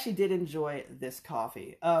 I actually did enjoy this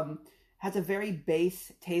coffee. Has a very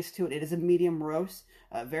base taste to it. It is a medium roast,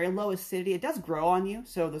 very low acidity. It does grow on you,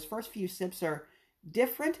 so those first few sips are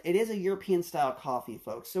different. It is a European-style coffee,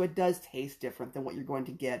 folks, so it does taste different than what you're going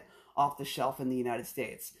to get off the shelf in the United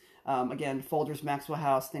States. Again, Folgers, Maxwell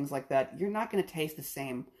House, things like that. You're not going to taste the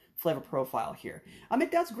same flavor profile here.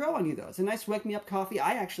 It does grow on you, though. It's a nice wake-me-up coffee.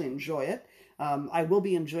 I actually enjoy it. I will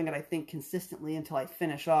be enjoying it, I think, consistently until I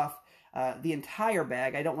finish off the entire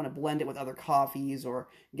bag. I don't want to blend it with other coffees or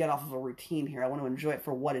get off of a routine here. I want to enjoy it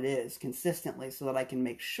for what it is consistently so that I can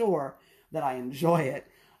make sure that I enjoy it.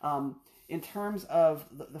 In terms of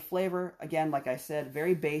the flavor, again, like I said,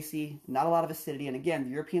 very basey, not a lot of acidity. And again,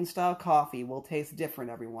 the European-style coffee will taste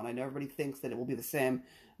different, everyone. I know everybody thinks that it will be the same.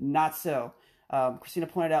 Not so. Christina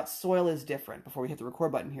pointed out soil is different. Before we hit the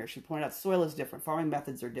record button here, she pointed out soil is different. Farming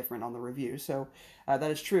methods are different on the review. So that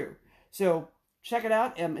is true. So check it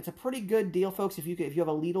out. It's a pretty good deal, folks. If you have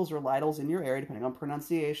a Lidl's or Lidl's in your area, depending on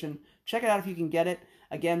pronunciation, check it out if you can get it.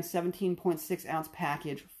 Again, 17.6-ounce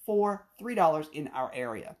package for $3 in our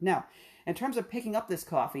area. Now, in terms of picking up this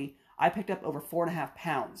coffee, I picked up over 4.5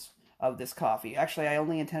 pounds of this coffee. Actually, I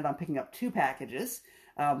only intended on picking up 2 packages,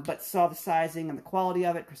 but saw the sizing and the quality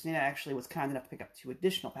of it. Christina actually was kind enough to pick up 2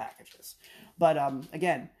 additional packages. But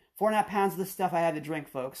again, 4.5 pounds of this stuff I had to drink,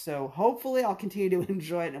 folks. So hopefully I'll continue to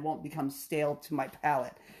enjoy it and it won't become stale to my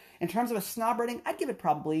palate. In terms of a snob rating, I'd give it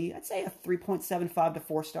probably, I'd say a 3.75 to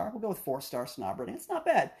 4-star. We'll go with 4-star snob rating. It's not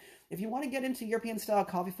bad. If you want to get into European-style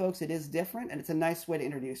coffee, folks, it is different, and it's a nice way to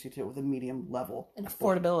introduce you to it with a medium level. And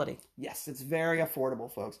affordability. Yes, it's very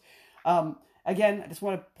affordable, folks. Again, I just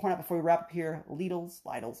want to point out before we wrap up here, Lidl's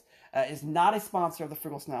is not a sponsor of the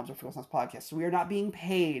Frugal Snobs or Frugal Snobs podcast, so we are not being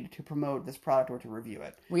paid to promote this product or to review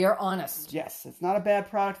it. We are honest. Yes, it's not a bad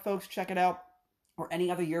product, folks. Check it out. Or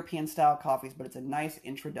any other European-style coffees, but it's a nice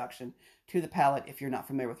introduction to the palate if you're not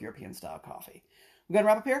familiar with European-style coffee. We got to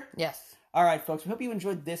wrap up here? Yes. All right, folks. We hope you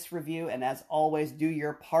enjoyed this review, and as always, do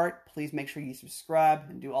your part. Please make sure you subscribe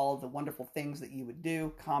and do all of the wonderful things that you would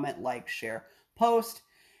do. Comment, like, share, post,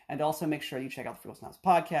 and also make sure you check out the Frugal Snobs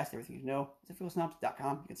podcast. Everything you know is at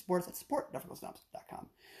frugalsnobs.com. You can support us at support.frugalsnobs.com.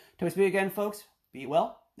 Till we speak again, folks, be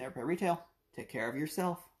well, never pay retail. take care of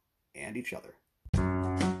yourself and each other.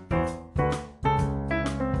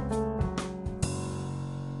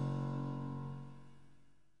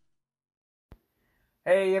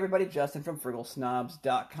 Hey everybody, Justin from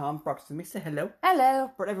FrugalSnobs.com. Brought to me, say hello.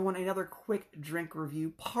 Hello. Brought everyone another quick drink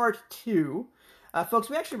review, part 2. Folks,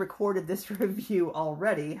 we actually recorded this review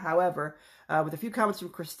already. However, with a few comments from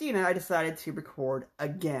Christina, I decided to record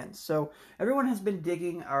again. So everyone has been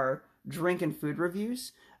digging our drink and food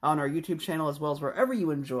reviews on our YouTube channel, as well as wherever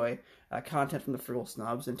you enjoy content from the Frugal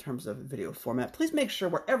Snobs in terms of video format. Please make sure,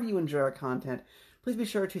 wherever you enjoy our content, please be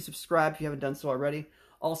sure to subscribe if you haven't done so already.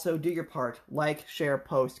 Also, do your part. Like, share,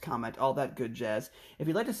 post, comment, all that good jazz. If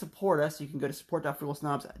you'd like to support us, you can go to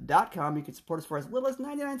support.frugalsnobs.com. You can support us for as little as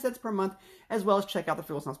 99 cents per month, as well as check out the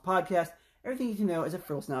Frugal Snobs podcast. Everything you need to know is at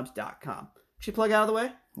frugalsnobs.com. Should plug out of the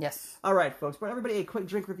way? Yes. All right, folks. Brought everybody a quick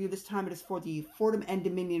drink review. This time it is for the Fordham and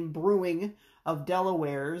Dominion Brewing of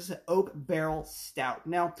Delaware's Oak Barrel Stout.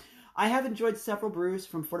 Now, I have enjoyed several brews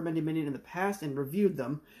from Fordham and Dominion in the past and reviewed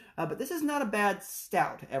them, but this is not a bad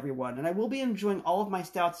stout, everyone. And I will be enjoying all of my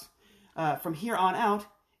stouts from here on out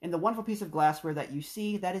in the wonderful piece of glassware that you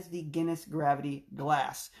see. That is the Guinness Gravity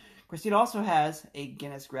Glass. Christina also has a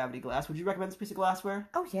Guinness Gravity Glass. Would you recommend this piece of glassware?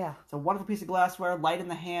 Oh, yeah. It's a wonderful piece of glassware, light in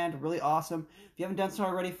the hand, really awesome. If you haven't done so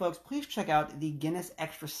already, folks, please check out the Guinness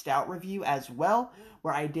Extra Stout review as well,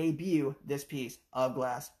 where I debut this piece of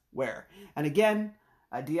glassware. And again,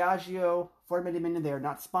 Diageo, Fordham and Dominion, they are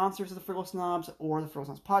not sponsors of the Frugal Snobs or the Frugal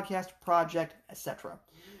Snobs podcast, project, etc.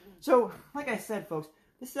 So, like I said, folks,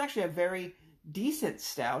 this is actually a very decent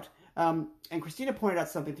stout. And Christina pointed out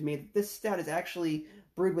something to me. This stout is actually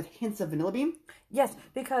brewed with hints of vanilla bean. Yes,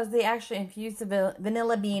 because they actually infused the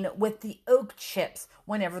vanilla bean with the oak chips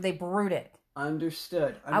whenever they brewed it.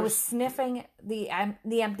 Understood. I was sniffing the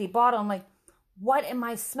empty bottle. I'm like, what am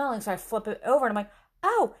I smelling? So I flip it over and I'm like,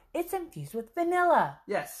 oh, it's infused with vanilla.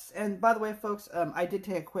 Yes, and by the way, folks, I did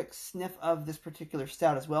take a quick sniff of this particular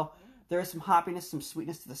stout as well. There is some hoppiness, some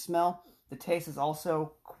sweetness to the smell. The taste is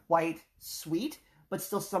also quite sweet, but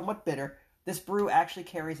still somewhat bitter. This brew actually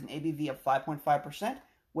carries an ABV of 5.5%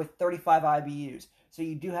 with 35 IBUs, so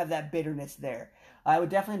you do have that bitterness there. I would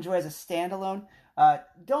definitely enjoy as a standalone.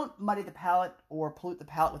 Don't muddy the palate or pollute the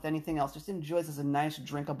palate with anything else. Just enjoy this as a nice,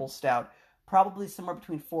 drinkable stout. Probably somewhere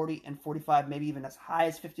between 40 and 45, maybe even as high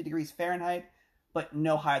as 50 degrees Fahrenheit, but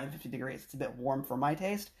no higher than 50 degrees. It's a bit warm for my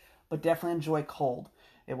taste, but definitely enjoy cold.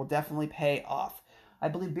 It will definitely pay off. I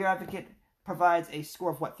believe Beer Advocate provides a score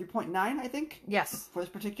of, 3.9, I think? Yes. For this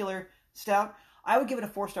particular stout. I would give it a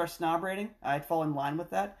 4-star snob rating. I'd fall in line with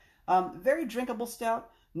that. Very drinkable stout.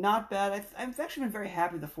 Not bad. I've actually been very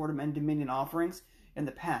happy with the Fordham and Dominion offerings in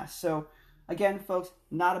the past. So, again, folks,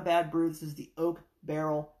 not a bad brew. This is the Oak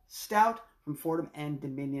Barrel Stout from Fordham and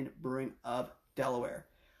Dominion Brewing of Delaware.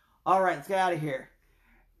 All right, let's get out of here.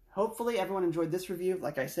 Hopefully everyone enjoyed this review.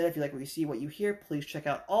 Like I said, if you like what you see, what you hear, please check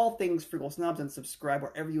out all things Frugal Snobs and subscribe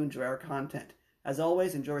wherever you enjoy our content. As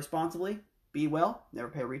always, enjoy responsibly, be well, never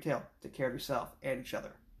pay retail. Take care of yourself and each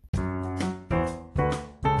other.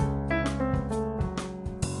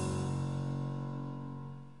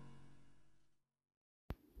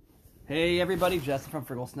 Hey everybody, Justin from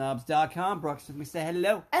FrugalSnobs.com. Brooks, let me say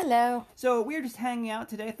hello. Hello. So we were just hanging out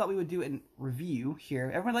today. I thought we would do a review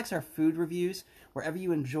here. Everyone likes our food reviews wherever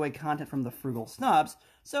you enjoy content from the Frugal Snobs.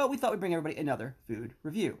 So we thought we'd bring everybody another food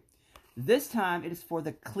review. This time it is for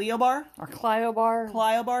the Clio Bar. Or Clio Bar.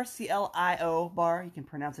 Clio Bar, C-L-I-O bar. You can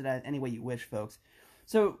pronounce it any way you wish, folks.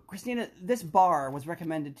 So, Christina, this bar was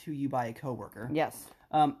recommended to you by a coworker. Yes.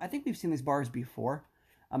 I think we've seen these bars before.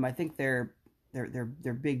 I think their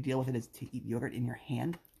big deal with it is to eat yogurt in your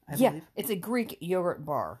hand, I believe. It's a Greek yogurt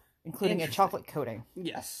bar, including a chocolate coating.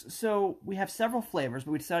 Yes. So we have several flavors,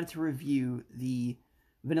 but we decided to review the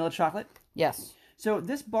vanilla chocolate. Yes. So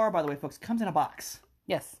this bar, by the way, folks, comes in a box.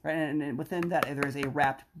 Yes. Right, and within that there is a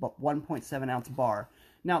wrapped 1.7 ounce bar.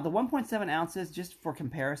 Now the 1.7 ounces, just for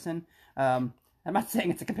comparison, I'm not saying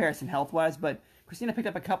it's a comparison health-wise, but Christina picked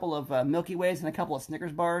up a couple of Milky Ways and a couple of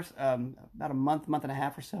Snickers bars about a month and a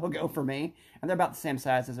half or so ago for me, and they're about the same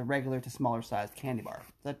size as a regular to smaller sized candy bar.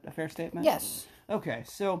 Is that a fair statement? Yes. Okay,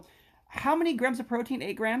 so how many grams of protein?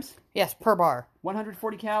 8 grams? Yes, per bar.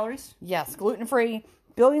 140 calories? Yes, gluten-free,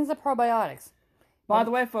 billions of probiotics. By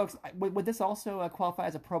the way, folks, would this also qualify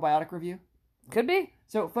as a probiotic review? Could be.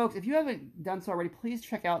 So, folks, if you haven't done so already, please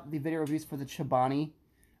check out the video reviews for the Chobani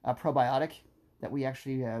probiotic that we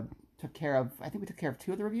actually took care of. I think we took care of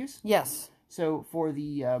 2 of the reviews. Yes. So, for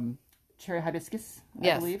the cherry hibiscus,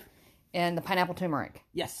 I believe. And the pineapple turmeric.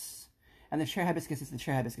 Yes. And the cherry hibiscus is the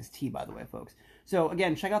cherry hibiscus tea, by the way, folks. So,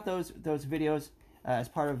 again, check out those videos as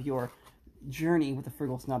part of your journey with the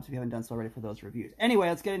Frugal Snobs if you haven't done so already for those reviews. Anyway,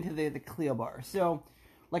 let's get into the Clio bar. So,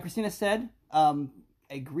 like Christina said,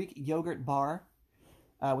 a Greek yogurt bar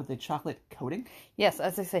with a chocolate coating. Yes,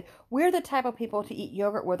 as I say, we're the type of people to eat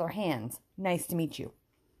yogurt with our hands. Nice to meet you.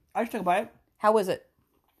 I just took a bite. How was it?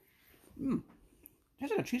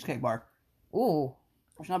 Tastes like a cheesecake bar. Ooh.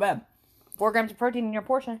 It's not bad. 4 grams of protein in your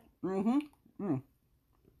portion.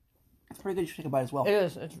 It's pretty good cheesecake bite as well. It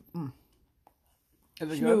is. It's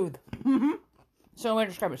Is it smooth. good? So I'm going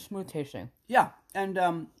to describe it. Smooth tasting. Yeah,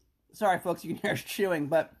 and sorry folks, you can hear us chewing,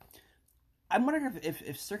 but I'm wondering if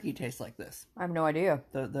Sirki tastes like this. I have no idea.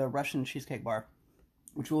 The Russian cheesecake bar,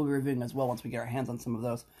 which we'll be reviewing as well once we get our hands on some of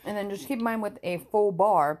those. And then just keep in mind with a full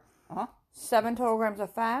bar, Uh-huh. 7 total grams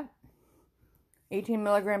of fat, 18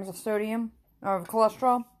 milligrams of sodium, or of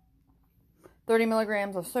cholesterol, 30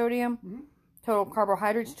 milligrams of sodium, total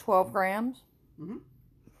carbohydrates, 12 grams.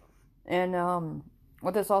 And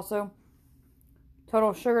with this also,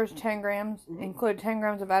 total sugars, 10 grams, include 10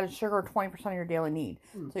 grams of added sugar, or 20% of your daily need.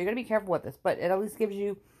 So you got to be careful with this, but it at least gives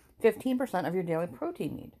you 15% of your daily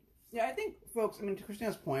protein need. Yeah, I think, folks, I mean, to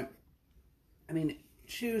Christina's point, I mean,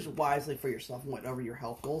 choose wisely for yourself and whatever your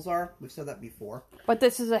health goals are. We've said that before. But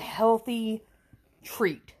this is a healthy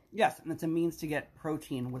treat. Yes, and it's a means to get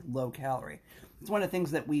protein with low calorie. It's one of the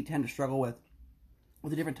things that we tend to struggle with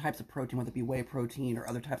the different types of protein, whether it be whey protein or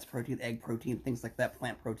other types of protein, egg protein, things like that,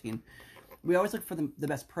 plant protein. We always look for the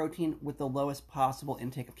best protein with the lowest possible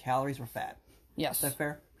intake of calories or fat. Yes. Is that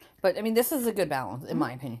fair? But, I mean, this is a good balance, in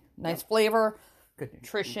my opinion. Nice flavor, good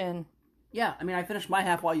nutrition. Yeah, I mean, I finished my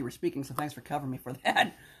half while you were speaking, so thanks for covering me for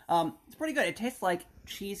that. It's pretty good. It tastes like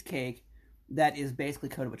cheesecake that is basically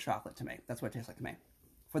coated with chocolate to me. That's what it tastes like to me.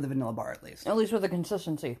 For the vanilla bar, at least. At least with the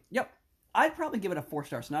consistency. Yep. I'd probably give it a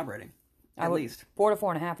 4-star snob rating. At least. 4 to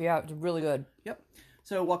 4.5, yeah. It's really good. Yep.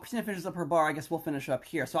 So while Christina finishes up her bar, I guess we'll finish up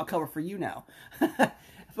here. So I'll cover for you now.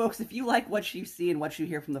 Folks, if you like what you see and what you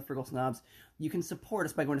hear from the Frugal Snobs, you can support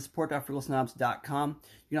us by going to support.frugalsnobs.com.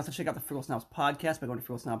 You can also check out the Frugal Snobs podcast by going to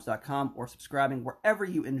frugalsnobs.com or subscribing wherever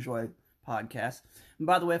you enjoy podcasts. And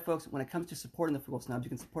by the way, folks, when it comes to supporting the Frugal Snobs, you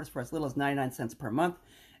can support us for as little as 99 cents per month.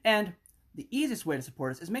 And the easiest way to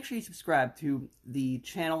support us is make sure you subscribe to the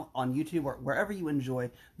channel on YouTube or wherever you enjoy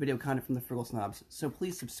video content from the Frugal Snobs. So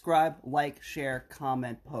please subscribe, like, share,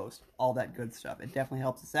 comment, post, all that good stuff. It definitely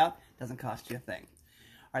helps us out. Doesn't cost you a thing.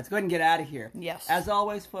 All right, let's go ahead and get out of here. Yes. As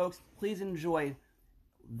always, folks, please enjoy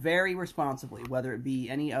very responsibly, whether it be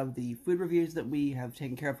any of the food reviews that we have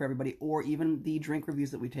taken care of for everybody or even the drink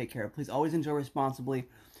reviews that we take care of. Please always enjoy responsibly.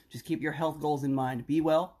 Just keep your health goals in mind. Be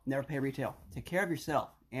well, never pay retail. Take care of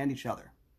yourself and each other.